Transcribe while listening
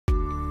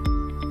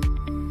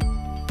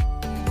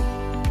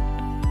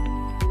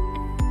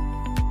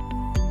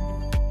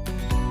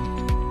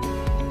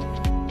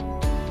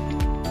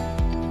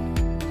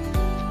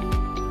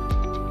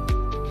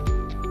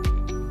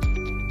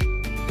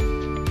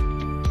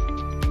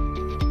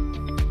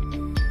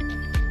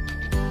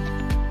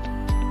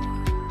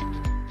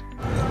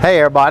Hey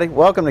everybody,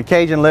 welcome to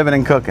Cajun Living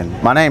and Cooking.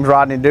 My name's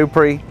Rodney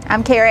Dupree.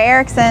 I'm Kara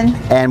Erickson.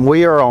 And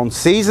we are on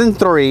season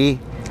 3,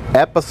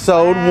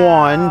 episode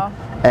 1.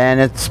 And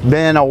it's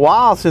been a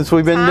while since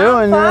we've been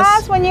doing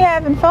this. When you're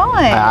having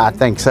fun. I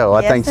think so,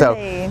 I think so.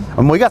 Indeed.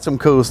 And we got some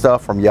cool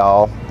stuff from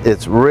y'all.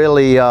 It's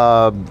really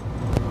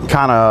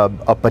kind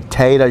of a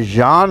potato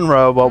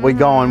genre what we're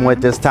going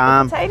with this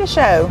time. Potato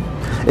show.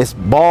 It's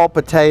boiled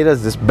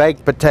potatoes, it's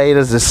baked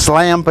potatoes, it's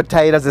slam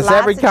potatoes, it's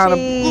every kind of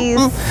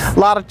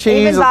lot of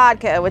cheese. Even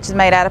vodka, which is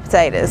made out of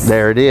potatoes.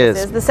 There it is.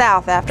 This is the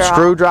South after all.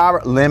 Screwdriver,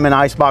 lemon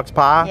icebox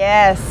pie.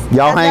 Yes.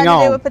 Y'all hang on.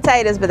 Nothing to do with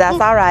potatoes, but that's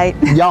all right.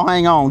 Y'all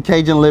hang on.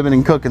 Cajun Living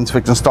and Cooking's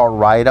fixing to start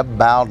right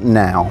about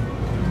now.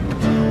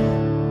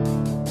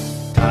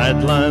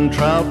 Tide line,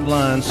 trout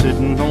line,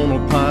 sitting on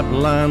a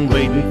pipeline,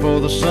 waiting for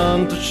the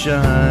sun to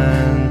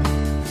shine.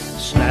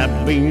 Snap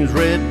beans,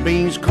 red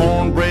beans,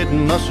 cornbread,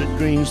 and mustard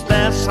greens.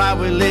 That's how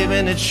we live,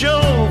 and it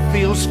sure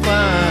feels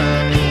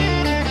fine.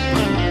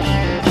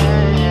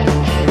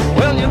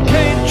 Well, you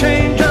can't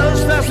change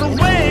us, that's the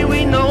way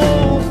we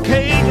know.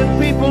 Cajun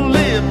people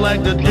live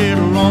like they did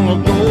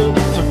long ago.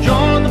 So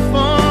join the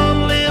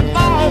fun, live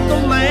off the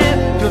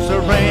land, 'cause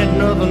there ain't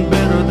nothing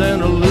better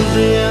than a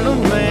Louisiana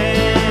man.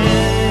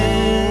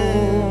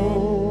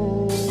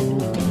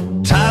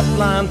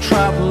 Line,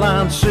 trout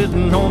line,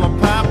 sitting on a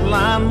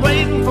pipeline,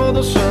 waiting for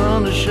the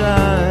sun to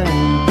shine.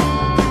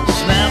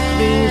 Snap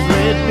beans,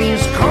 red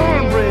beans,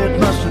 cornbread,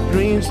 mustard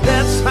greens.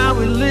 That's how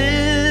we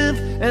live,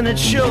 and it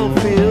sure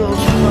feels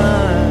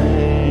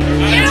fine.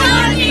 You're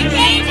watching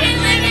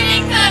Cajun Living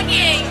and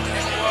Cooking.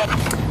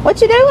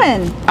 What you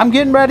doing? I'm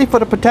getting ready for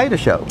the potato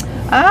show.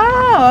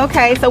 Oh,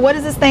 okay. So what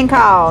is this thing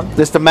called?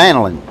 This is the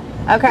mandolin.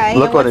 Okay.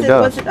 Look what it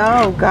does.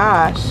 Oh,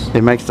 gosh.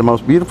 It makes the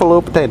most beautiful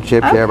little potato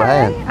chips you ever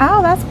had.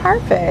 Oh, that's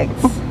perfect.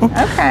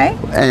 Okay.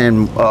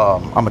 And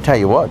I'm going to tell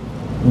you what,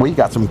 we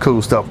got some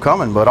cool stuff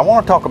coming, but I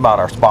want to talk about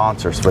our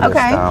sponsors for this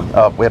time.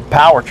 We have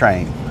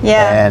Powertrain.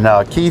 Yeah. And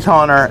Keith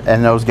Hunter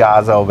and those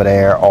guys over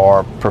there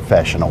are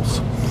professionals.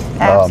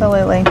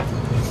 Absolutely.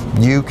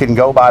 You can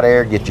go by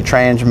there, get your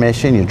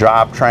transmission, your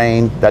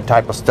drivetrain, that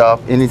type of stuff.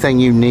 Anything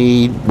you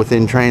need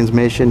within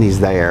transmission, he's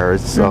there.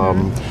 It's,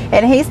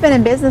 and he's been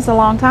in business a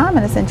long time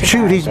in Ascension.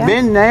 shoot, he's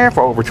been there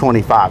for over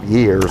 25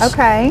 years.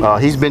 Okay.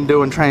 He's been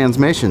doing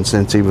transmission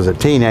since he was a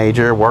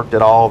teenager, worked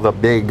at all the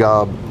big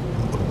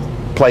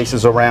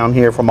places around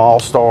here from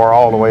All-Star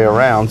all the way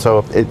around. So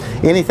if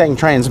anything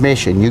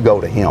transmission, you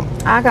go to him.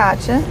 I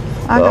gotcha.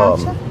 I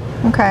gotcha.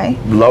 Okay.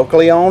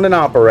 Locally owned and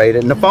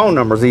operated, and the phone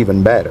number is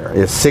even better.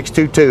 It's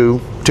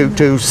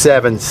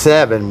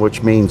 622-2277,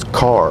 which means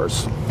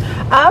cars.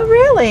 Oh,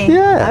 really?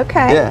 Yeah.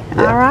 Okay. Yeah.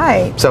 All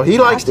right. So he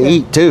likes to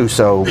eat too,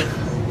 so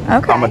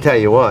I'm going to tell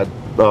you what,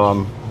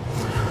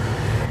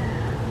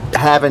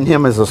 having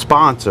him as a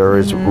sponsor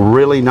is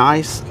really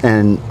nice.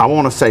 And I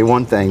want to say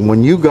one thing.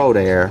 When you go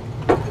there,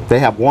 they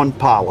have one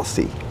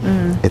policy.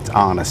 It's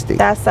honesty.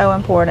 That's so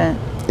important.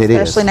 It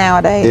is. Especially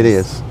nowadays. It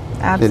is.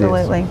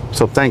 Absolutely.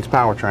 So thanks,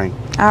 Powertrain.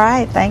 All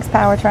right, thanks,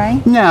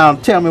 Powertrain. Now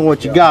tell me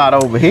what you got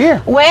over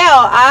here.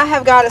 Well, I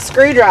have got a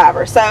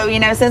screwdriver. So, you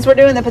know, since we're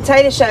doing the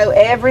potato show,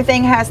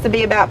 everything has to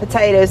be about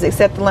potatoes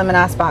except the lemon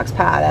icebox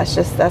pie.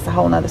 That's a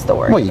whole nother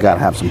story. Well, you got to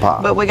have some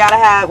pie. But we gotta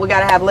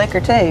have liquor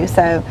too.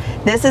 So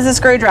this is a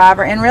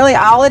screwdriver, and really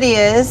all it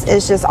is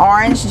just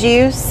orange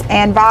juice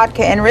and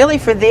vodka. And really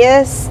for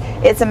this,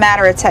 it's a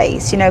matter of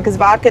taste, you know, because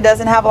vodka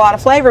doesn't have a lot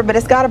of flavor, but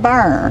it's got to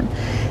burn.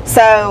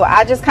 So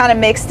I just kind of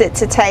mixed it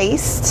to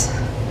taste,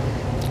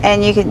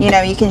 and you can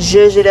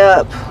zhuzh it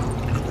up.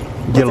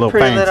 Get a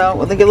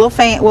little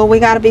fancy. Well, we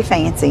got to be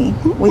fancy.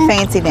 We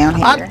fancy down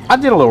here. I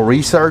did a little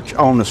research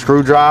on the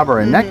screwdriver,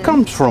 and that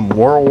comes from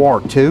World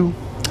War II.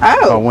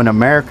 Oh. When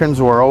Americans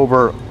were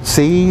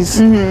overseas,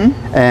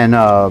 and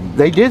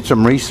they did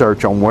some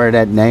research on where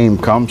that name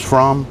comes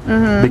from,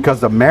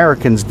 because the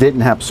Americans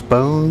didn't have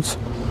spoons.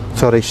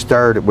 So they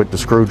stirred it with the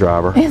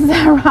screwdriver. Is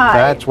that right?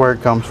 That's where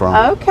it comes from.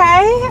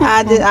 Okay,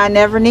 I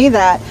never knew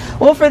that.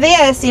 Well, for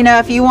this, you know,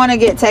 if you want to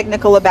get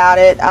technical about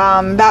it,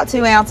 about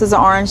 2 ounces of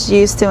orange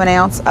juice to 1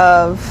 ounce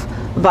of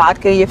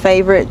vodka, your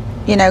favorite,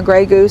 you know,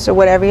 Grey Goose or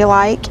whatever you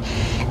like,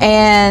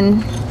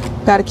 and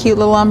got a cute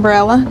little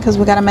umbrella because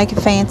we got to make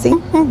it fancy.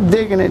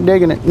 Digging it.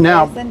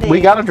 Now, Yes,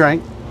 we got a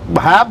drink.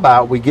 How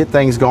about we get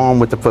things going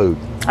with the food?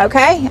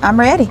 Okay, I'm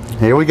ready.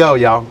 Here we go,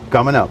 y'all.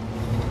 Coming up.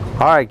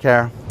 All right,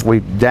 Kara. We're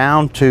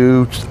down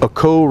to a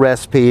cool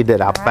recipe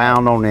that I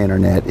found on the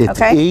internet. It's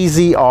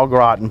easy au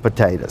gratin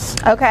potatoes.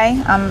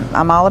 Okay,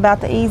 I'm all about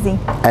the easy.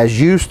 As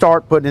you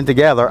start putting it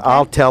together,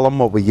 I'll tell them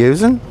what we're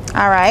using.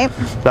 All right.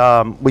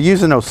 We're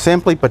using those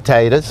Simply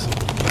potatoes,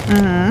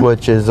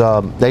 which is,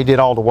 they did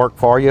all the work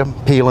for you,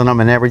 peeling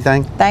them and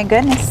everything. Thank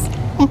goodness.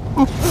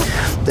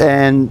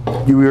 And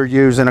you were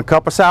using a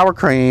cup of sour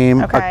cream,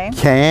 a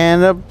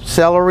can of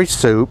celery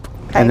soup,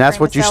 and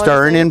that's what you're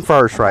stirring in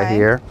first right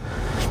here.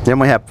 Then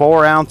we have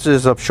 4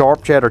 ounces of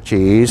sharp cheddar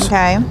cheese,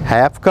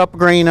 half a cup of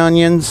green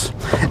onions,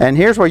 and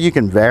here's where you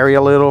can vary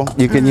a little.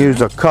 You can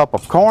use a cup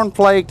of corn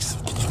flakes,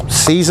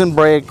 seasoned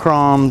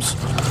breadcrumbs,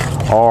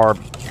 or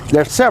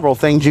there's several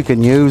things you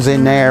can use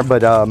in there,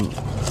 but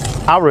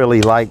I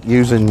really like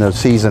using the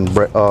seasoned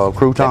croutons. The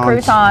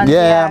croutons,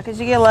 yeah, because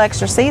you get a little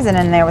extra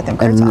seasoning in there with them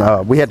croutons.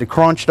 And we had to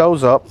crunch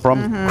those up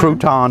from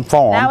crouton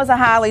form. That was a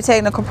highly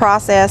technical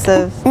process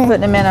of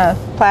putting them in a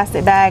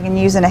plastic bag and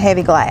using a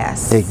heavy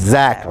glass.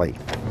 Exactly.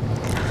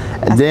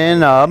 And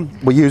then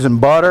we're using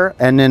butter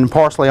and then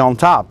parsley on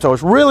top. So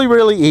it's really,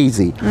 really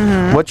easy.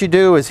 What you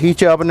do is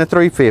heat your oven to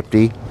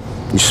 350.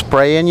 You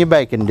spray in your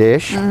baking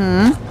dish.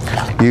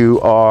 You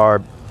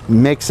are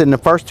mixing the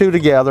first two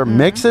together,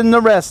 mixing the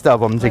rest of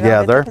them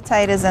together. Get the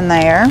potatoes in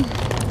there.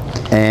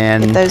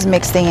 And get those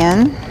mixed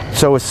in.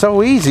 So it's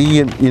so easy,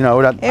 you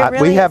know,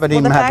 really we haven't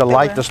even had to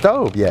light the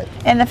stove yet.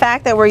 And the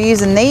fact that we're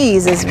using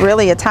these is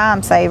really a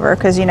time saver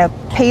because, you know,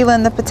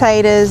 peeling the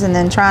potatoes and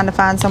then trying to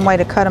find some way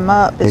to cut them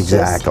up.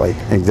 Exactly.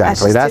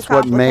 That's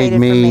what made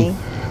me.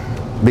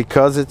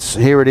 Because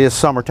here it is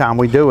summertime,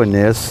 we doing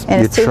this.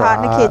 And it's too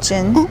hot in the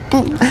kitchen.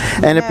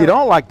 And if you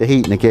don't like the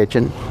heat in the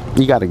kitchen,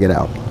 you got to get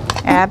out.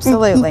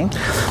 Absolutely.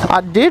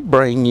 I did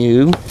bring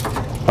you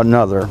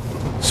another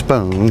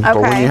spoon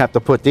for when you have to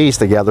put these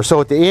together.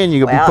 So at the end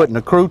you'll be putting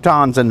the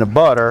croutons in the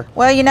butter.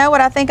 Well, you know what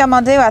I think I'm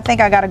gonna do? I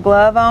think I got a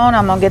glove on.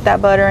 I'm gonna get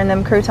that butter and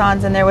them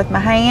croutons in there with my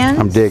hands.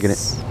 I'm digging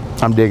it.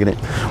 I'm digging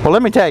it. Well,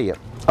 let me tell you,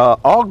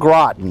 au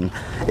gratin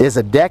is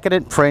a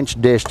decadent French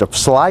dish of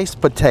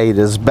sliced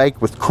potatoes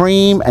baked with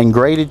cream and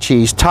grated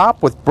cheese,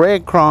 topped with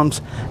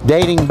breadcrumbs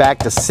dating back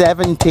to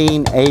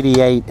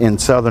 1788 in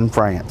southern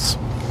France.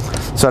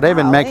 So they've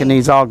been making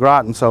these au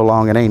gratin so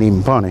long it ain't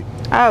even funny.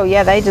 Oh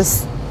yeah, they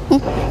just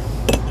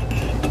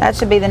that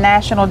should be the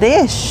national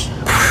dish,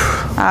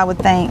 I would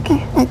think.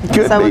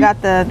 So we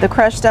got the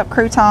crushed up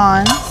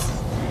croutons,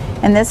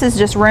 and this is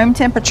just room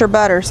temperature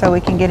butter, so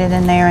we can get it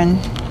in there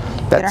and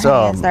get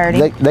our hands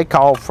dirty. They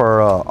call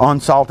for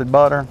unsalted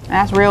butter.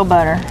 That's real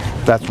butter.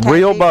 That's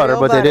real butter,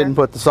 but they didn't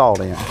put the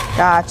salt in.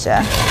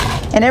 Gotcha.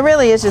 And it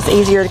really is just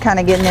easier to kind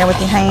of get in there with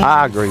your hands.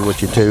 I agree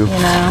with you too. You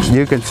know,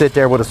 you can sit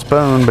there with a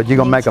spoon, but you're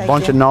gonna make a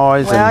bunch of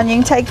noise. Well, and you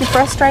can take your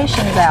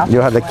frustrations out.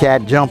 You'll have the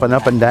cat jumping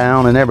up and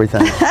down and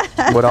everything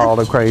with all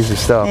the crazy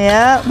stuff.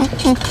 Yep.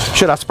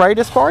 Should I spray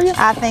this for you?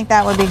 I think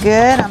that would be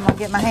good. I'm gonna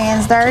get my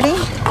hands dirty.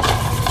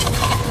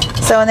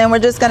 So, and then we're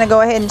just gonna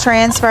go ahead and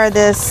transfer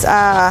this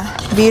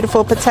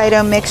beautiful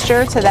potato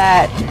mixture to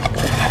that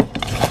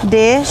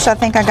dish. I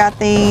think I got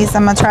these.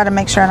 I'm gonna try to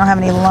make sure I don't have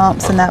any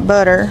lumps in that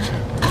butter.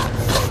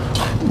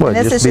 Well,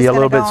 just be a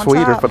little bit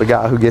sweeter for the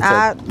guy who gets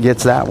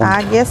that one.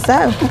 I guess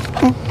so.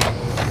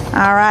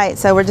 All right,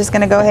 so we're just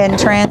going to go ahead and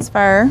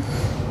transfer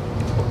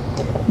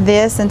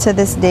this into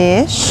this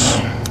dish.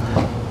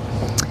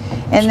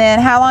 And then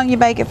how long you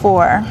bake it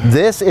for?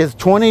 This is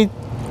 20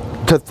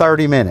 to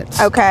 30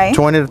 minutes. Okay.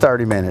 20 to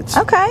 30 minutes.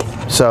 Okay.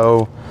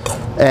 So,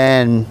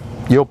 and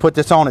you'll put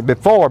this on it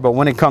before, but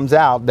when it comes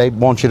out, they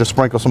want you to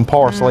sprinkle some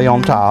parsley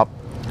on top.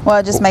 Well,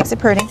 it just makes it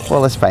pretty.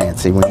 Well, it's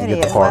fancy when you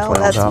get the parsley on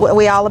top. That's what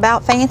we all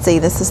about fancy.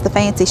 This is the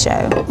fancy show.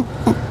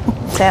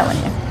 I'm telling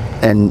you.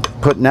 And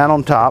putting that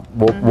on top.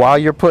 Well, while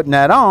you're putting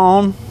that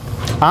on,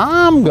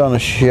 I'm going to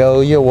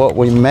show you what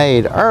we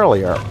made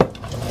earlier.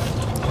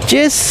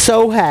 Just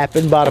so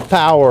happened by the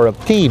power of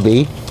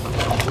TV.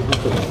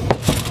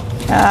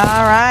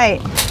 All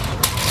right.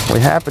 We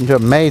happen to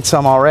have made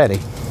some already.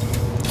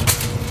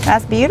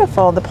 That's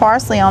beautiful. The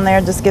parsley on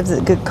there just gives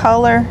it good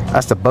color.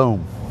 That's the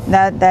boom.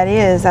 That's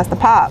the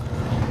pop.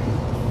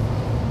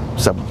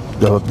 So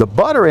the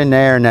butter in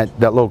there and that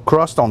little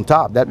crust on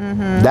top,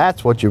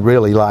 that's what you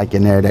really like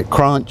in there, that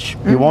crunch.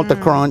 You want the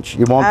crunch,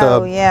 you want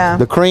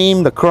the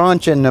cream, the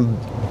crunch, and the...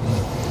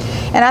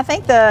 And I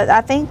think the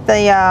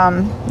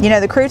you know,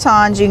 the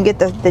croutons, you can get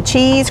the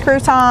cheese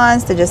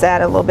croutons to just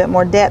add a little bit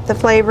more depth of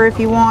flavor if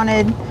you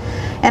wanted.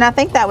 And I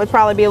think that would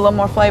probably be a little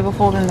more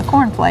flavorful than the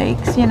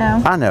cornflakes, you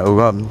know. I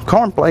know,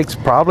 cornflakes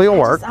probably will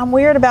work. I'm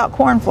weird about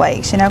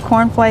cornflakes, you know.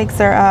 Cornflakes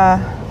are,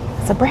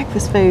 it's a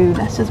breakfast food.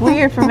 That's just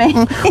weird for me.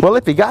 Well,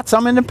 if you got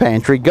some in the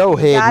pantry, go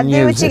ahead and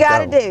use it. You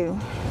gotta do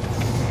what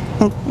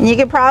you gotta do. You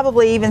could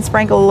probably even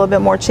sprinkle a little bit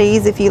more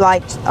cheese if you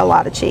like a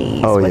lot of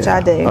cheese, which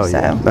I do. Oh,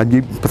 yeah. And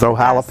you throw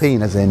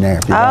jalapenos in there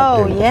if you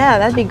want to. Yeah,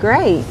 that'd be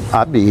great.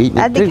 I'd be eating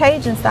it too. That'd be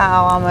Cajun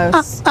style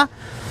almost. All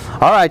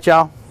right,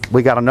 y'all.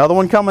 We got another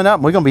one coming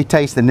up. We're going to be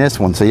tasting this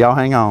one, so y'all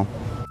hang on.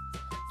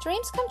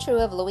 Dreams Come True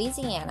of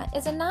Louisiana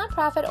is a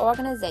nonprofit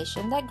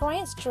organization that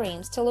grants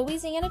dreams to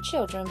Louisiana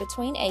children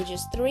between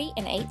ages 3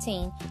 and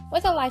 18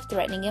 with a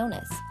life-threatening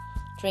illness.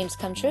 Dreams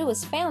Come True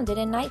was founded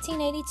in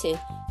 1982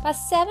 by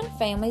 7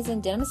 families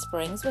in Denham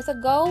Springs with a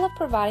goal of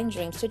providing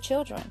dreams to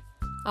children.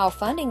 All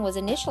funding was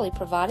initially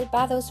provided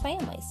by those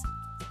families.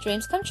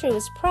 Dreams Come True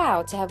is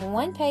proud to have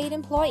 1 paid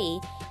employee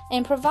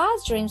and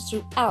provides dreams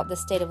throughout the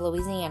state of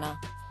Louisiana.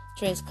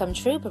 Dreams Come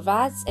True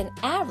provides an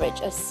average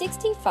of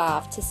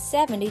 65 to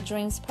 70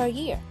 dreams per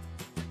year.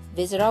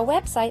 Visit our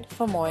website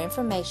for more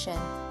information,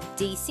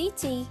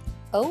 dctofla.com.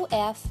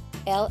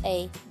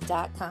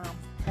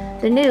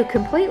 The new,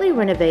 completely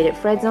renovated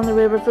Fred's on the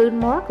River Food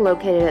Mark,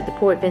 located at the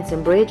Port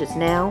Vincent Bridge, is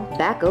now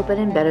back open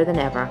and better than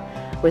ever.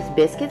 with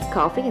biscuits,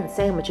 coffee, and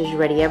sandwiches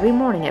ready every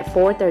morning at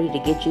 4:30 to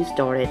get you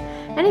started,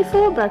 and a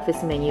full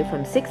breakfast menu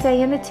from 6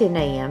 a.m. to 10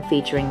 a.m.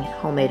 featuring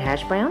homemade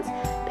hash browns,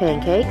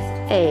 pancakes,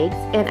 eggs,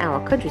 and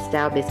our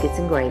country-style biscuits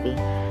and gravy.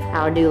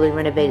 Our newly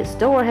renovated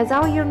store has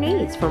all your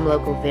needs from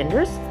local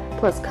vendors,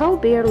 plus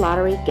cold beer,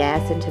 lottery,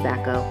 gas, and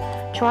tobacco.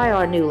 Try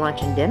our new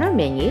lunch and dinner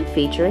menu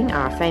featuring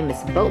our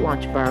famous boat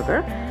launch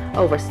burger,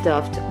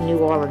 overstuffed New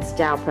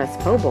Orleans-style pressed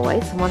po'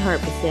 boys,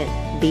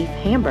 100% beef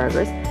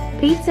hamburgers,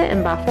 pizza,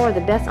 and by far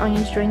the best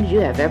onion strings you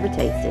have ever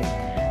tasted.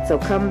 So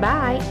come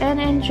by and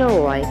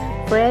enjoy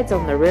Fred's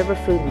on the River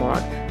Food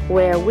Mart,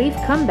 where we've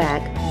come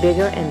back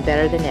bigger and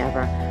better than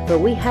ever, but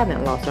we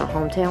haven't lost our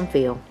hometown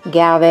feel.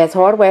 Galvez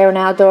Hardware and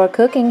Outdoor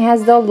Cooking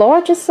has the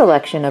largest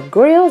selection of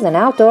grills and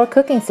outdoor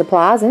cooking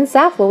supplies in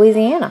South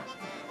Louisiana.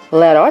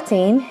 Let our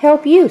team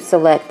help you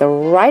select the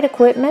right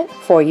equipment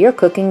for your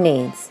cooking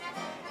needs.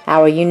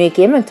 Our unique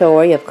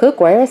inventory of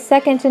cookware is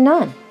second to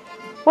none.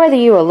 Whether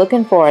you are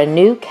looking for a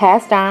new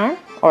cast iron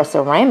or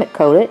ceramic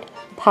coated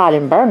pot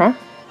and burner,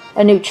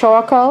 a new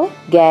charcoal,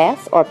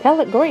 gas, or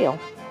pellet grill,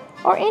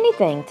 or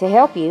anything to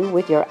help you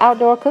with your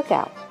outdoor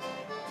cookout,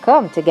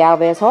 come to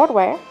Galvez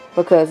Hardware,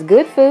 because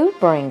good food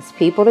brings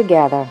people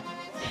together.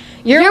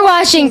 You're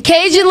watching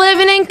Cajun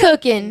Living and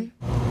Cooking.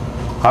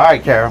 All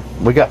right, Carol,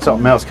 we got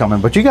something else coming,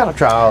 but you got to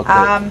try out the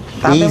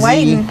I've been easy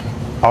waiting.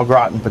 au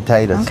gratin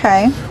potatoes.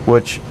 Okay.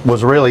 Which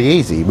was really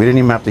easy. We didn't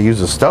even have to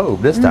use a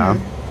stove this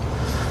time.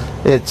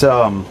 It's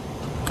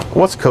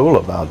what's cool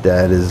about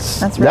that is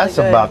that's really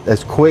good. About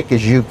as quick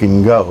as you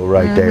can go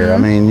right there. I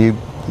mean,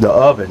 the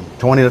oven,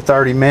 20 to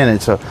 30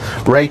 minutes.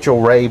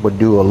 Rachel Ray would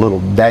do a little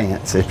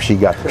dance if she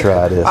got to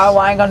try this. Oh,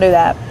 I ain't gonna do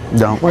that.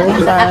 Don't.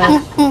 Sorry.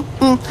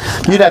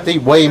 You'd have to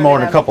eat way more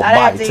than a couple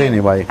bites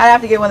anyway. I'd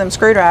have to get one of them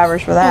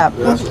screwdrivers for that.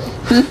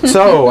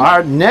 So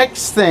our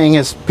next thing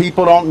is,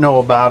 people don't know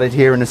about it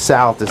here in the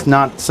South. It's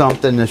not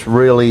something that's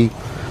really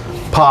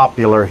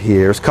popular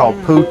here. It's called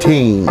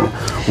poutine,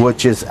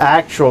 which is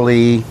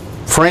actually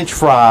French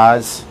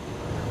fries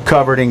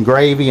covered in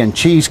gravy and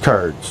cheese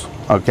curds.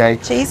 Okay.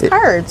 Cheese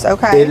curds.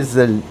 Okay. It is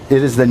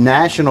the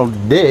national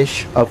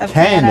dish of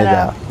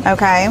Canada.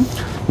 Okay.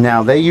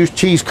 Now they use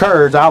cheese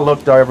curds. I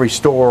looked at every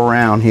store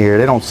around here.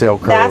 They don't sell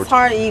curds. That's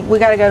hard. We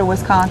got to go to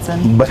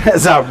Wisconsin. But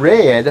as I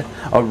read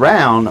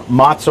around,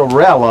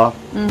 mozzarella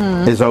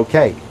is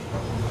okay.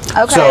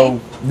 Okay. So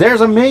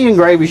there's a million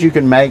gravies you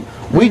can make.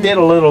 We did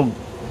a little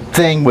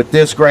thing with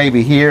this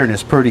gravy here, and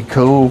it's pretty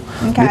cool.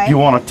 Okay. If you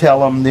want to tell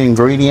them the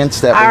ingredients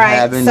that we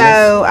have in this.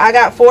 So I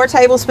got 4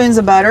 tablespoons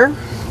of butter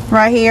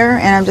right here,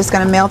 and I'm just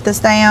going to melt this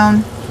down,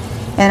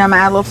 and I'm going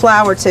to add a little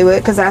flour to it,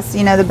 because that's,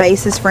 you know, the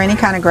basis for any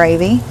kind of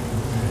gravy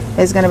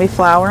is going to be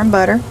flour and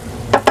butter.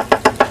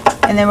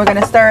 And then we're going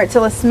to stir it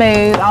till it's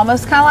smooth,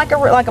 almost kind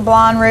of like a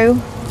blonde roux.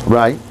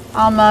 Right.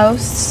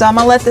 Almost. So I'm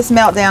going to let this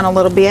melt down a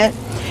little bit,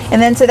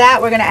 and then to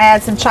that we're going to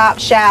add some chopped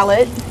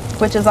shallot,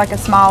 which is like a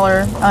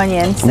smaller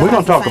onion. We're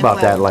going to talk about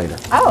that later.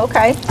 Oh,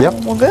 okay.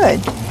 Yep. Well, good.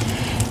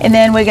 And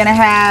then we're going to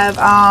have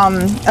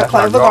a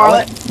clove of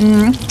garlic,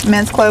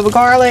 minced clove of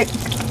garlic.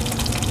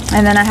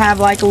 And then I have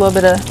like a little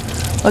bit of,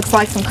 looks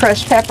like some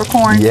crushed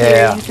peppercorns here. You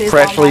can see it's all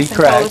freshly nice and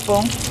cracked.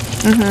 colorful.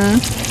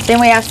 Then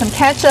we have some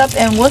ketchup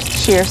and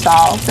Worcestershire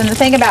sauce. And the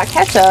thing about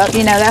ketchup,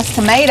 you know, that's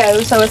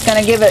tomato, so it's going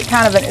to give it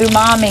kind of an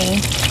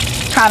umami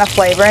kind of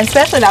flavor, and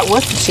especially that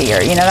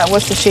Worcestershire. You know, that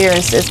Worcestershire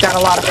it's got a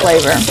lot of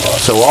flavor.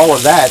 So all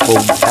of that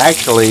will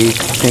actually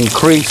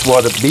increase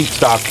what a beef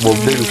stock will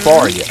do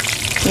for you.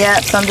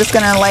 Yep, so I'm just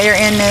going to layer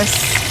in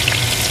this.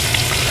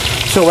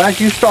 So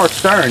as you start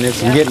stirring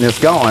this and getting this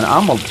going,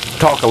 I'm going to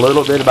talk a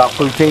little bit about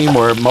poutine,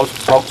 where most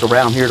folks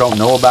around here don't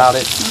know about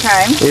it.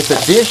 Okay. It's a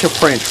dish of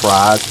French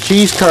fries,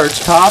 cheese curds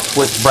topped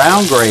with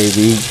brown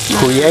gravy,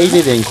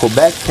 created in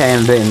Quebec,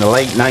 Canada in the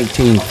late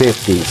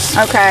 1950s.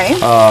 Okay.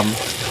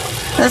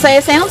 Let's say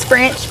it sounds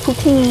French.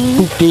 Poutine.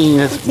 Poutine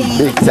is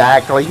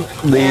exactly.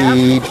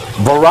 The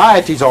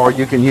varieties are,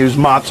 you can use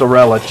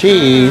mozzarella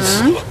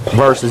cheese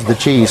versus the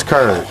cheese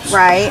curds.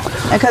 Right,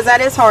 because that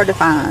is hard to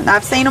find.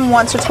 I've seen them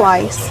once or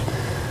twice,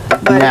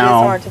 but it is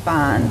hard to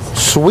find.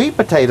 Sweet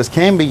potatoes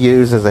can be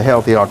used as a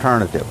healthy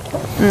alternative.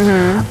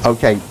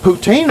 Okay,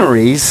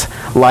 poutineries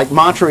like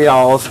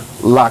Montreal's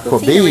La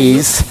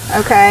Corbee's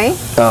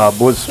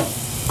was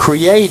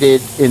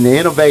created in the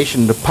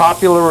innovation to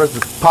popularize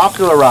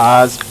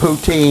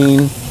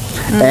poutine,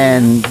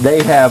 and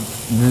they have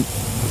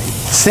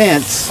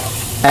since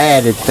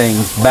added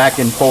things back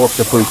and forth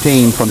to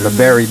poutine from the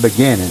very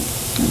beginning.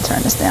 Let me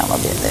turn this down a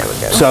little bit. There we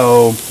go.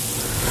 So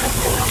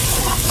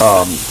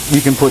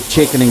you can put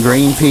chicken and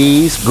green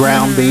peas,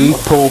 ground beef,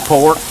 pulled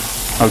pork.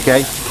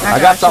 Okay, I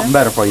got something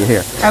better for you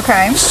here.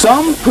 Okay.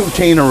 Some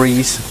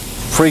poutineries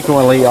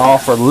frequently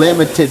offer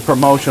limited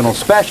promotional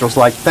specials,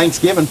 like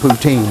Thanksgiving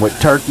poutine with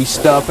turkey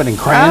stuffing and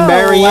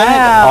cranberry in it,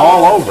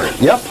 all over it.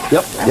 Yep.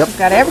 It's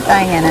got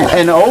everything in it.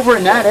 And over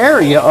in that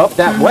area, up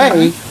that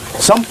way,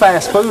 some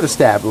fast food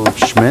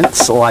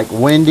establishments like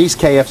Wendy's,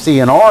 KFC,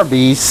 and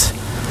Arby's,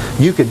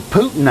 you can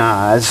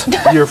poutinize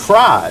your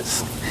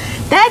fries.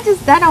 That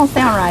don't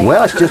sound right.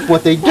 Well, it's just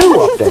what they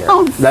do up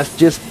there.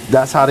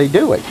 That's how they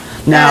do it.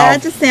 Now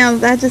that just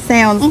sounds dirty.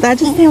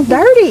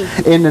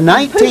 in the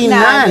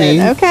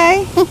 1990s,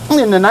 okay.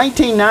 in the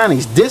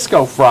 1990s,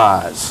 disco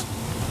fries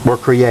were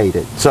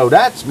created. So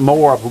that's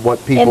more of what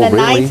people In the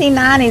really.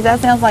 1990s, that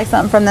sounds like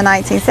something from the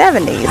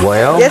 1970s.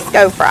 Well,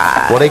 disco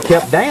fries. Well, they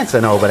kept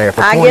dancing over there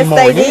for 20 I guess more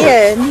they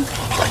years. did.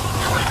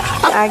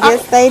 I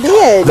guess they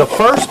did. The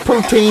first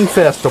poutine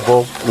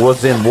festival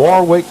was in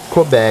Warwick,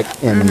 Quebec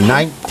in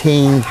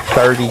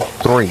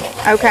 1933.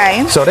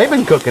 Okay. So they've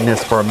been cooking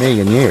this for a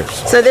million years.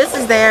 So this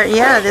is their, it's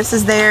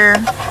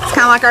kind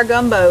of like our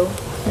gumbo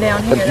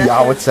down here. Yeah,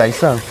 I would say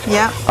so.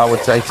 Yeah. I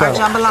would say so. Our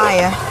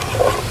jambalaya.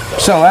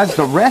 So as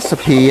the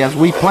recipe, as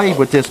we played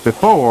with this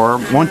before,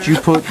 once you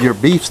put your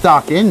beef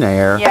stock in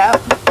there,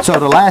 so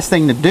the last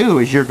thing to do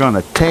is you're going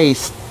to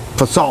taste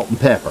for salt and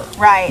pepper.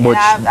 Right, Which,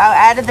 and I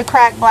added the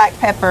cracked black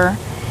pepper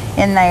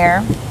in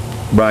there.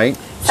 Right.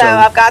 So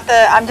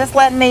I'm just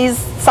letting these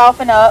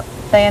soften up,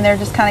 and they're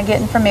just kind of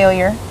getting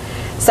familiar.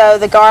 So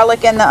the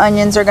garlic and the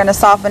onions are going to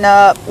soften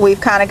up.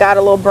 We've kind of got a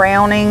little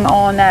browning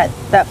on that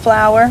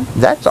flour.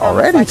 That's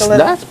already, like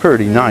that's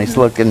pretty nice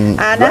looking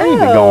I gravy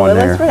know, going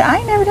there. I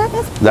ain't never done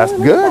this before. That's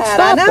good stuff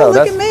I know,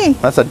 though. look at me.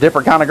 That's a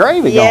different kind of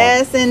gravy going.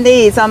 Yes,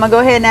 indeed. So I'm going to go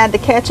ahead and add the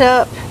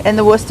ketchup and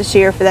the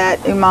Worcestershire for that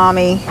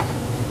umami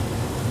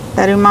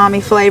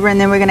flavor,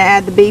 and then we're going to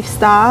add the beef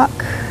stock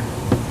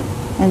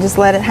and just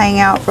let it hang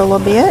out for a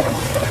little bit.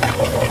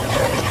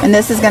 And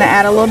this is going to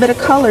add a little bit of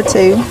color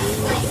too.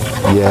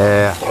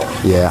 Yeah.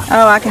 Yeah.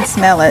 Oh, I can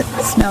smell it.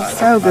 It smells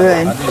so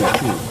good.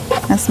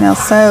 That smells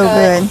so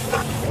good.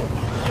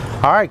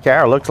 All right,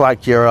 Carol. Looks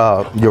like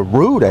your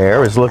roux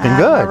there is looking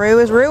good. My roux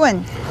is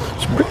ruined.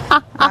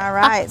 All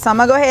right, so I'm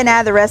gonna go ahead and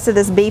add the rest of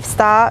this beef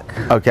stock.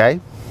 Okay.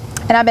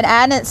 And I've been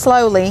adding it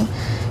slowly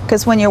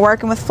because when you're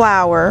working with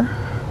flour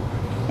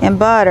and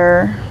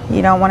butter,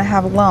 you don't want to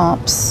have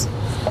lumps.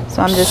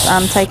 So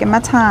I'm taking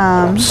my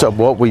time. So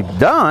what we've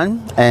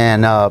done,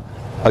 and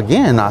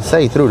again, I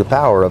say through the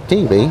power of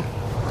TV,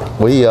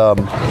 we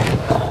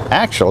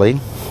actually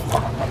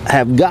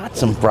have got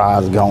some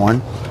fries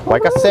going.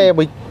 Like I said,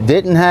 we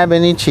didn't have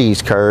any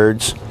cheese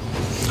curds,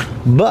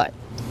 but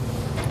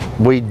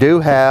we do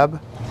have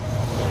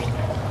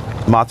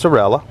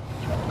mozzarella.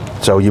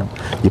 So you're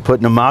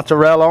putting the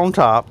mozzarella on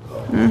top.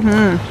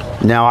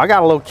 Now I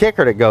got a little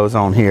kicker that goes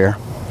on here.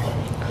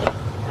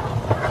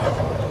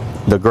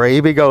 The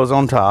gravy goes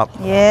on top.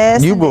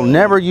 Yes. You will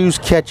never use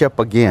ketchup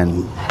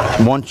again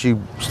once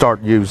you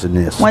start using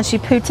this. Once you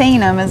poutine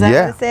them, is that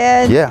what it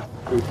said? Yeah.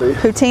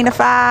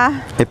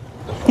 Poutinify.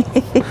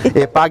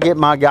 If I get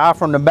my guy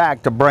from the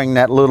back to bring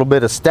that little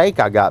bit of steak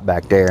I got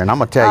back there, and I'm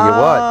gonna tell you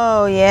what.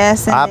 Oh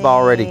yes, indeed. I've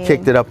already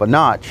kicked it up a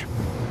notch.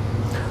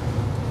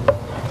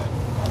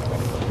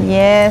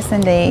 Yes,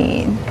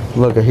 indeed.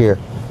 Look at here.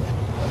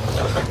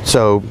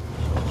 So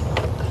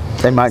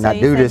they might not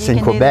do this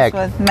in Quebec.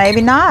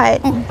 Maybe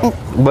not.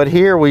 But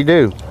here we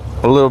do.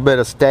 A little bit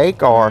of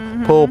steak or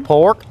pulled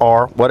pork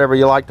or whatever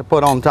you like to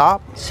put on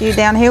top. Shoot,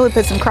 down here we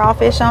put some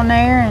crawfish on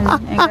there and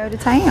go to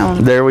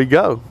town. There we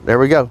go. There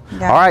we go. All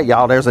right,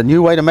 y'all. There's a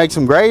new way to make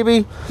some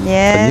gravy.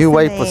 Yes, a new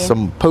way for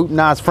some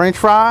Poutinized French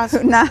fries.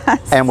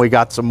 Poutinized. And we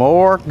got some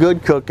more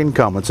good cooking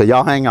coming. So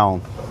y'all hang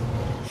on.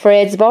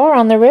 Fred's Bar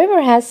on the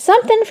River has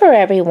something for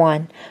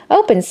everyone.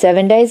 Open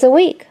 7 days a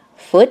week.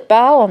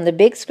 Football on the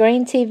big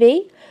screen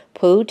TV,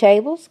 pool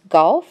tables,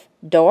 golf,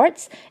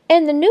 darts,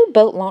 and the new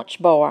boat launch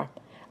bar.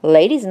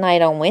 Ladies'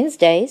 night on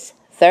Wednesdays.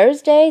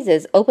 Thursdays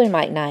is open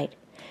mic night.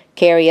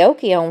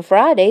 Karaoke on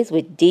Fridays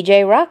with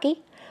DJ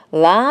Rocky.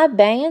 Live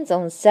bands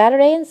on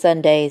Saturday and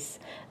Sundays.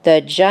 The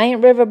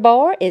Giant River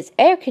Bar is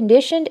air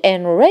conditioned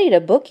and ready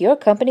to book your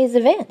company's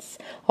events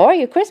or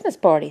your Christmas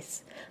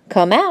parties.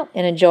 Come out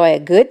and enjoy a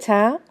good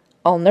time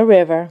on the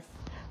river.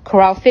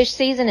 Crawfish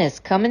season is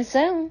coming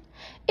soon.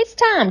 It's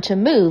time to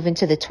move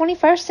into the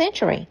 21st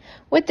century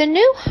with the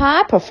new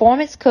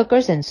high-performance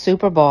cookers and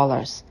super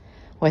boilers.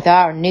 With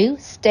our new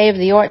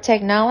state-of-the-art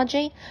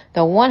technology,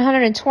 the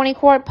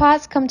 120-quart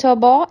pots come to a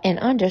boil in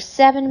under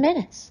 7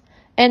 minutes,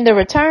 and the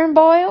return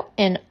boil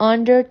in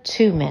under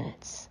 2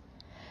 minutes.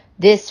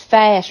 This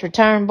fast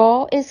return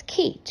boil is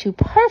key to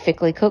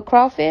perfectly cooked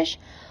crawfish,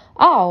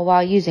 all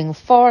while using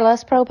far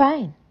less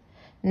propane.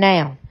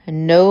 Now,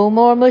 no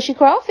more mushy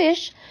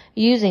crawfish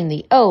using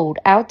the old,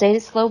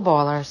 outdated slow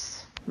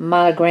boilers.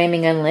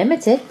 Monogramming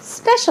Unlimited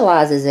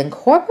specializes in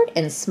corporate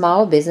and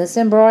small business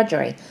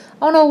embroidery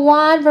on a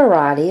wide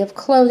variety of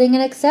clothing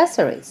and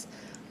accessories,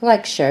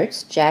 like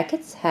shirts,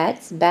 jackets,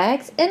 hats,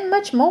 bags, and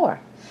much more.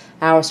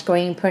 Our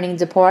screen printing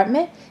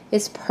department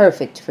is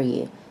perfect for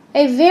you.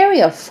 A very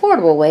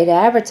affordable way to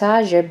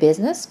advertise your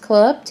business,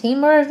 club,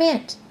 team, or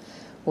event.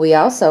 We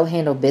also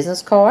handle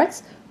business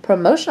cards,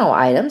 promotional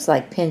items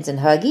like pins and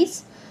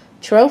huggies,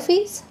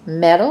 trophies,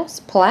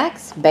 medals,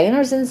 plaques,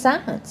 banners, and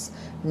signs.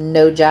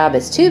 No job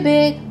is too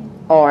big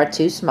or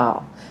too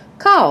small.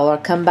 Call or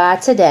come by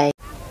today.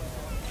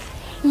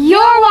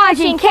 You're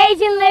watching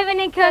Cajun Living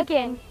and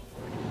Cooking.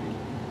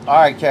 All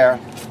right, Kara.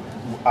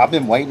 I've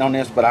been waiting on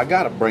this, but I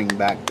got to bring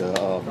back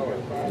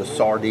the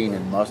sardine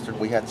and mustard.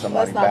 We had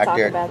somebody back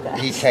there.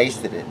 He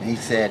tasted it and he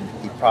said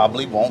he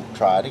probably won't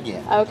try it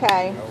again.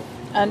 Okay,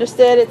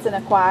 understood. It's an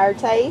acquired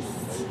taste.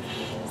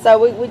 So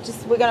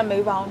we're gonna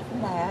move on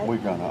from that.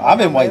 I've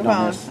been waiting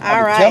on this.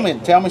 All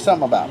right. Tell me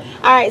something about it.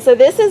 All right. So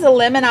this is a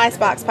lemon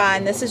icebox pie,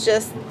 and this is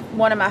just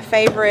one of my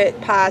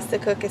favorite pies to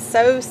cook. It's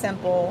so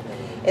simple.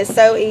 It's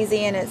so easy,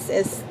 and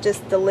it's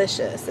just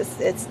delicious.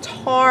 It's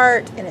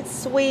tart and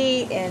it's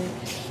sweet, and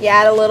you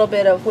add a little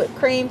bit of whipped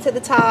cream to the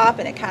top,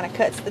 and it kind of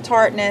cuts the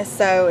tartness.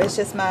 So it's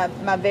just my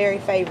very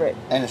favorite.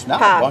 And it's not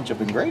pie. A bunch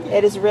of ingredients.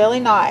 It is really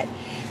not.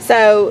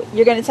 So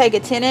you're going to take a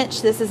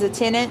 10-inch. This is a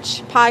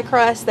 10-inch pie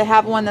crust. They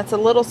have one that's a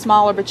little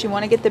smaller, but you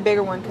want to get the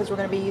bigger one because we're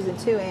going to be using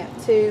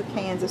two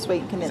cans of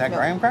sweetened condensed milk. Is that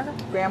graham cracker?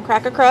 Graham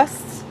cracker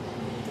crusts.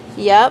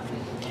 Yep.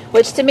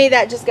 Which to me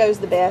that just goes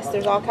the best.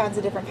 There's all kinds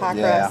of different pie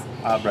crusts.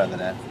 Yeah, I'd rather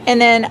that. And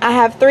then I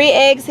have 3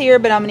 eggs here,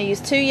 but I'm going to use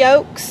 2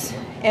 yolks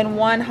and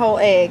 1 whole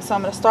egg. So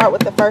I'm going to start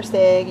with the first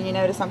egg, and you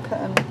notice I'm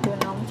doing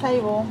it on the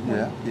table.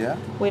 Yeah.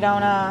 We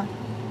don't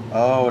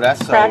oh,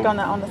 that's crack on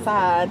the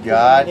side.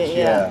 Gotcha.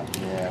 Yeah,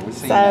 we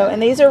see that.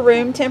 And these are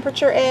room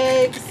temperature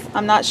eggs.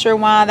 I'm not sure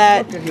why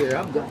that Look at here,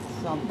 I've got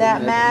something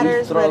that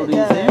matters, throw but it these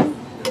does. in.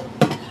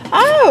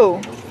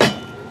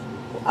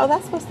 Oh,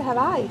 that's supposed to have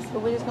ice,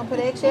 but we're just gonna put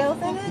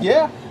eggshells in it.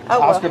 Yeah. Oh,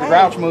 well, Oscar the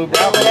Grouch moved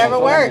out. Whatever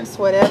works.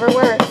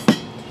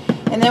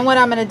 And then what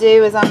I'm gonna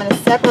do is I'm gonna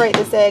separate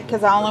this egg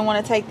because I only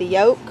want to take the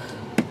yolk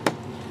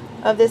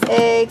of this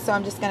egg. So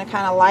I'm just gonna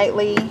kind of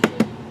lightly.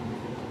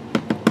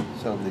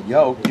 So the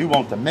yolk, you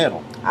want the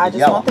middle. I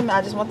just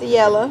want the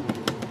yellow.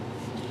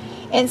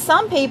 And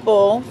some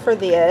people for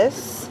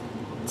this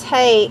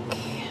I'm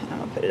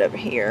gonna put it over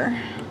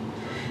here.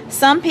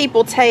 Some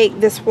people take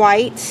this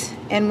white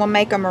and will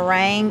make a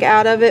meringue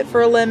out of it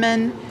for a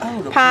lemon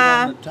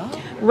pie. Put on the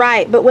top.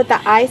 Right, but with the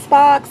ice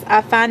box,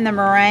 I find the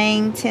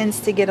meringue tends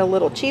to get a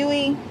little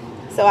chewy,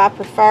 so I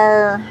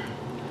prefer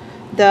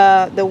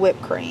the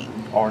whipped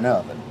cream. Or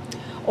nothing.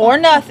 Or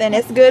nothing.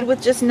 It's good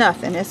with just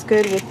nothing. It's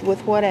good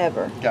with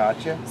whatever.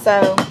 Gotcha.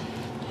 So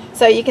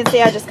you can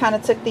see I just kind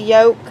of took the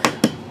yolk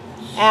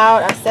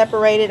out. I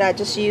separated. I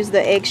just used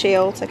the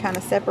eggshell to kind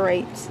of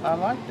separate. I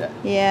like that.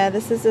 Yeah,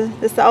 this is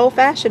the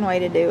old-fashioned way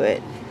to do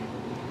it.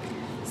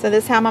 So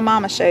this is how my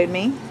mama showed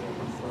me.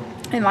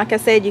 And like I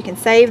said, you can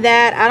save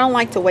that. I don't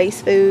like to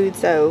waste food,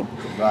 so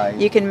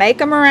you can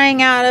make a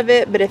meringue out of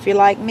it. But if you're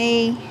like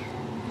me,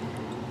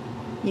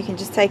 you can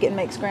just take it and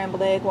make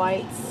scrambled egg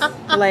whites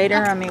later.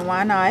 I mean,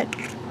 why not?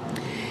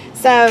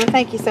 So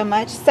thank you so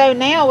much. So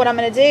now what I'm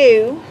going to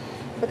do,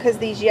 because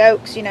these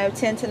yolks,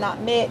 tend to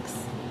not mix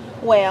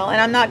well, and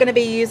I'm not going to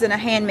be using a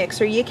hand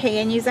mixer. You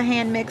can use a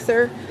hand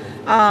mixer.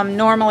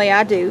 Normally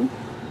I do,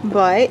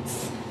 but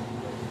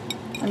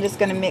I'm just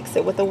going to mix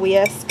it with a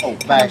whisk.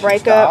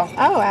 Break up.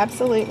 Oh,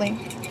 absolutely.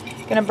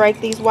 Going to break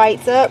these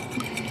whites up.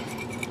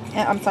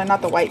 I'm sorry,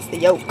 not the whites, the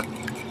yolk.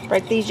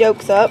 Break these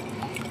yolks up.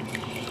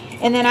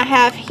 And then I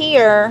have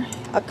here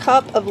a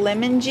cup of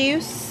lemon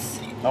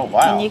juice. Oh,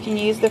 wow. And you can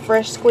use the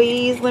fresh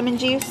squeezed lemon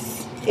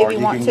juice if you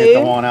want to. Or you can get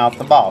the one out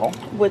the bottle.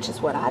 Which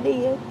is what I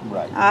did.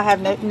 Right. I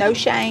have no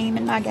shame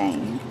in my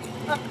game.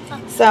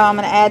 So I'm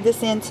going to add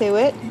this into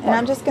it. And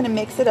I'm just going to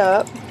mix it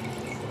up.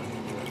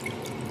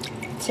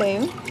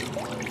 Too.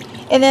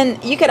 And then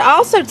you could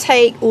also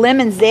take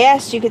lemon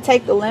zest. You could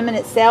take the lemon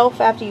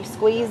itself after you've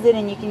squeezed it,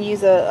 and you can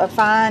use a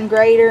fine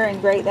grater and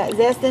grate that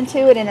zest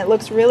into it, and it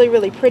looks really,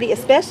 really pretty,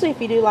 especially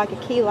if you do like a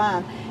key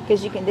lime,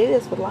 because you can do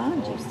this with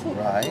lime juice too.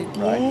 Right.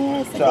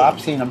 Yes. So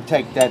I've seen them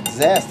take that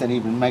zest and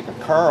even make a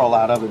curl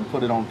out of it and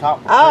put it on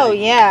top. Oh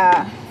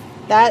yeah,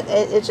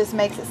 it just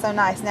makes it so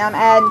nice. Now I'm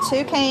adding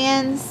 2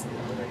 cans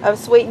of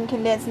sweetened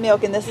condensed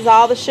milk, and this is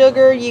all the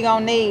sugar you're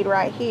gonna need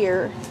right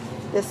here.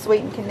 This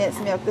sweetened condensed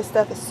milk. This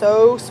stuff is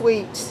so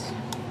sweet.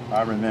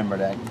 I remember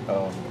that,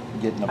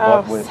 getting a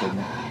butt whip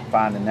and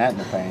finding that in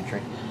the pantry.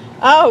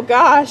 Oh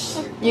gosh,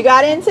 you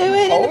got into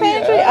it in the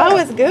pantry? Yeah. Oh,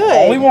 it's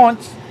good. Only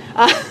once.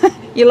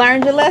 You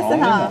learned your lesson, Only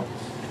huh?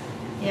 once.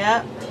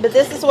 Yeah, but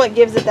this is what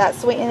gives it that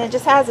sweet, and it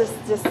just has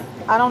this,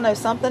 I don't know,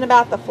 something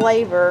about the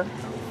flavor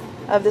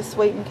of the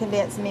sweetened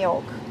condensed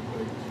milk.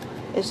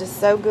 It's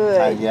just so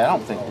good. Yeah, I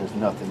don't think there's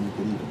nothing you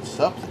could even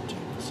substitute.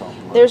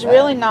 There's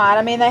really not.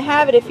 I mean, they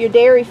have it if you're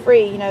dairy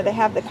free. They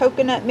have the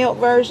coconut milk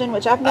version,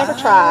 which I've never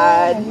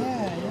tried.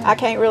 Yeah. I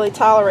can't really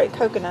tolerate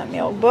coconut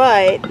milk,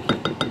 but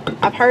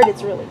I've heard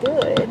it's really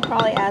good.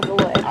 Probably adds a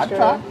little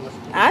extra.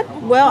 I'd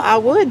try. I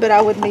would, but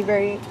I wouldn't be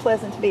very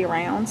pleasant to be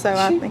around, so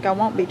I think I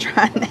won't be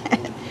trying that.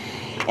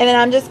 And then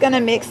I'm just going to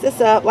mix this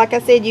up. Like I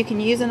said, you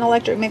can use an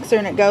electric mixer,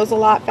 and it goes a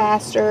lot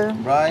faster.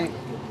 Right.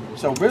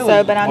 So really,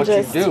 what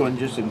you're doing,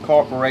 just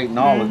incorporating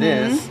all of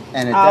this,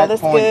 and at that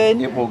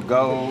point, it will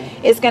go.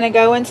 It's going to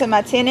go into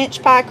my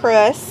 10-inch pie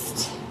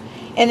crust,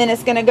 and then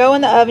it's going to go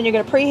in the oven. You're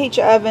going to preheat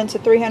your oven to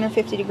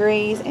 350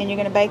 degrees, and you're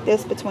going to bake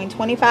this between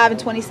 25 and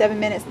 27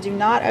 minutes. Do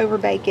not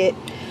overbake it.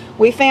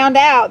 We found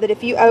out that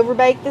if you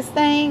overbake this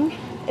thing,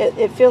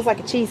 it feels like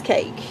a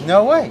cheesecake.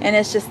 No way. And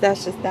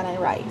that ain't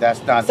right.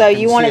 That's not. So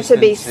you want it to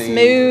be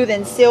smooth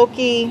and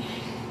silky.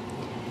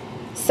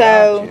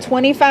 So Gotcha.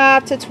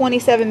 25 to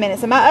 27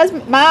 minutes. And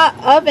my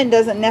oven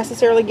doesn't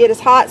necessarily get as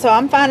hot, so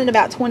I'm finding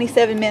about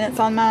 27 minutes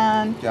on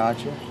mine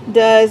Gotcha.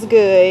 does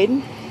good.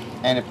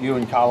 And if you're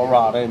in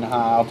Colorado in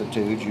high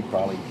altitudes, you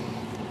probably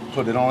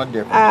put it on a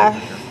different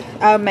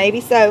temperature. Maybe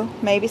so.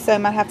 Maybe so.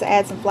 Might have to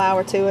add some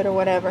flour to it or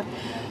whatever.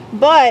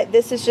 But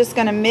this is just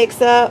going to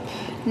mix up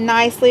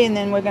nicely, and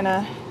then we're going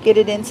to get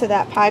it into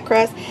that pie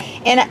crust.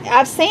 And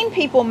I've seen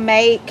people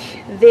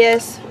make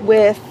this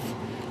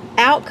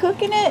without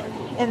cooking it,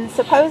 and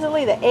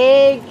supposedly the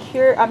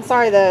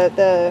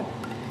the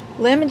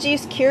lemon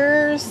juice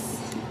cures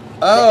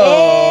the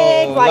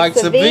egg, like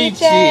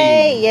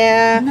ceviche.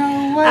 Yeah.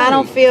 No way. I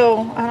don't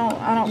feel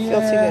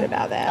too good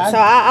about that. So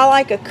I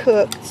like a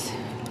cooked.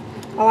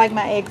 I like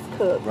my eggs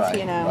cooked. Right,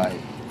 you know. right.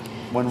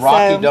 When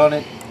Rocky done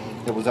it,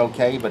 it was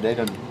okay, but they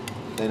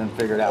didn't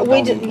figure it out.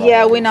 We're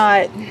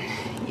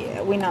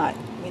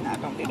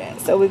not gonna do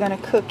that. So we're gonna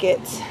cook it.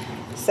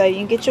 So you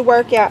can get your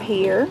workout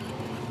here.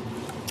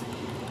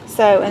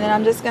 So, and then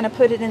I'm just gonna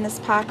put it in this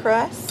pie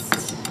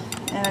crust,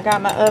 and I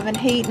got my oven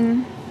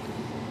heating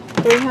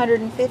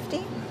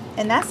 350,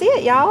 and that's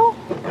it, y'all.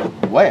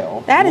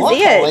 Well, that is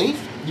luckily, it.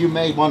 You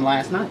made one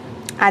last night.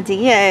 I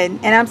did,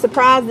 and I'm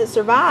surprised it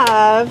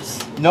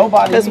survived.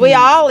 Nobody, because we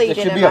all eat it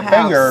in there should be my a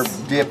finger house.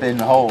 dip in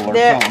the hole or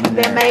There something.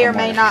 may or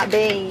may somewhere. not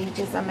be.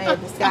 Just I may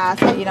have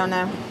disguised it. You don't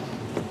know.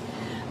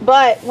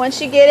 But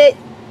once you get it,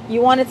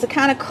 you want it to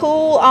kind of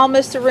cool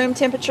almost to room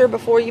temperature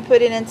before you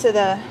put it into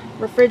the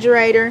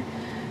refrigerator,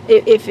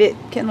 if it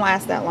can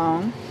last that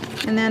long.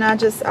 And then I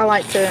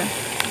like to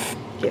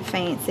get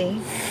fancy.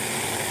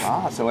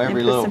 Ah, so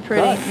every put little some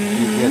pretty- cut,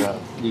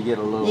 you get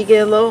a little You get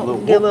a little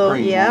whipped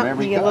cream yeah, on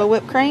every you get a cut. little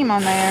whipped cream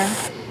on there.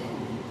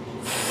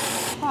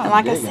 I'm And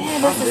like digging I it.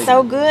 said, this I'm is digging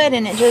so it. good,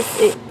 and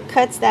it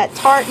cuts that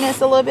tartness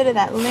a little bit of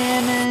that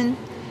lemon,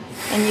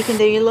 and you can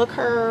do your little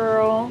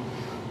curl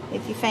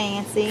if you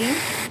fancy.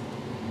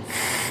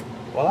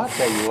 Well, I'll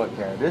tell you what,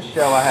 Kara, this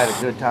show I had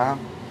a good time.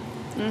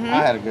 Mm-hmm. I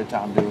had a good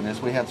time doing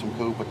this. We had some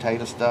cool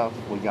potato stuff.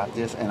 We got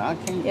this, and I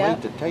can't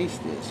Yep. wait to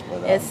taste this.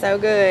 But It's so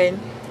good.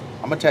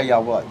 I'm gonna tell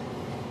y'all what.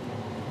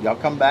 Y'all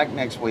come back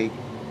next week,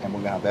 and we're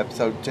gonna have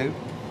episode 2.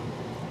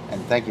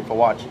 And thank you for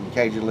watching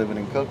Cajun Living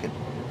and Cooking.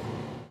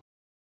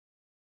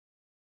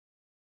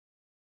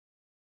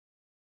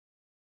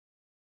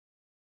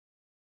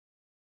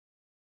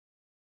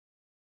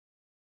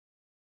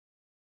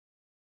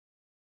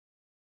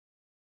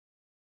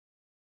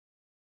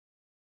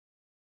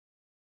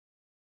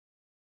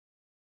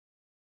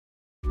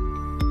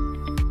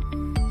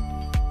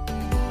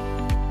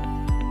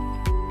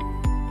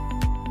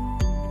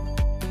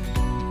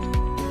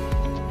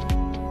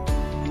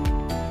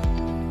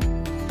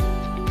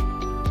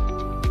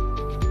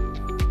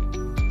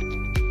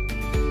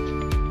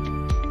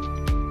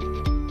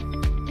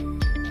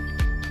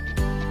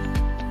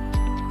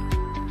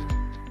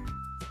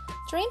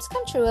 Dreams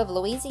Come True of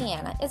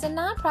Louisiana is a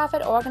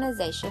nonprofit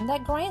organization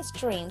that grants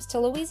dreams to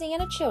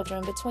Louisiana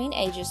children between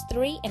ages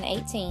 3 and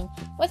 18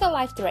 with a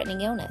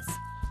life-threatening illness.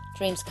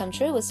 Dreams Come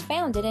True was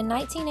founded in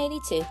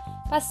 1982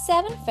 by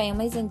 7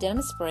 families in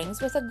Denham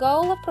Springs with a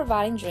goal of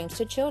providing dreams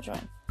to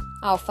children.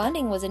 All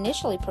funding was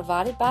initially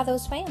provided by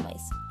those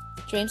families.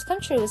 Dreams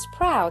Come True is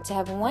proud to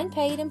have 1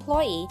 paid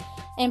employee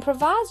and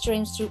provides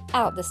dreams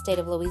throughout the state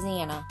of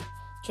Louisiana.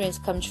 Dreams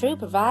Come True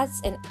provides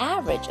an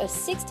average of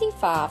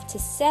 65 to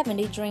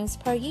 70 dreams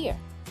per year.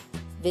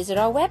 Visit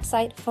our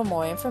website for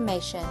more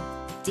information,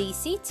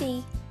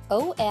 dctofla.com.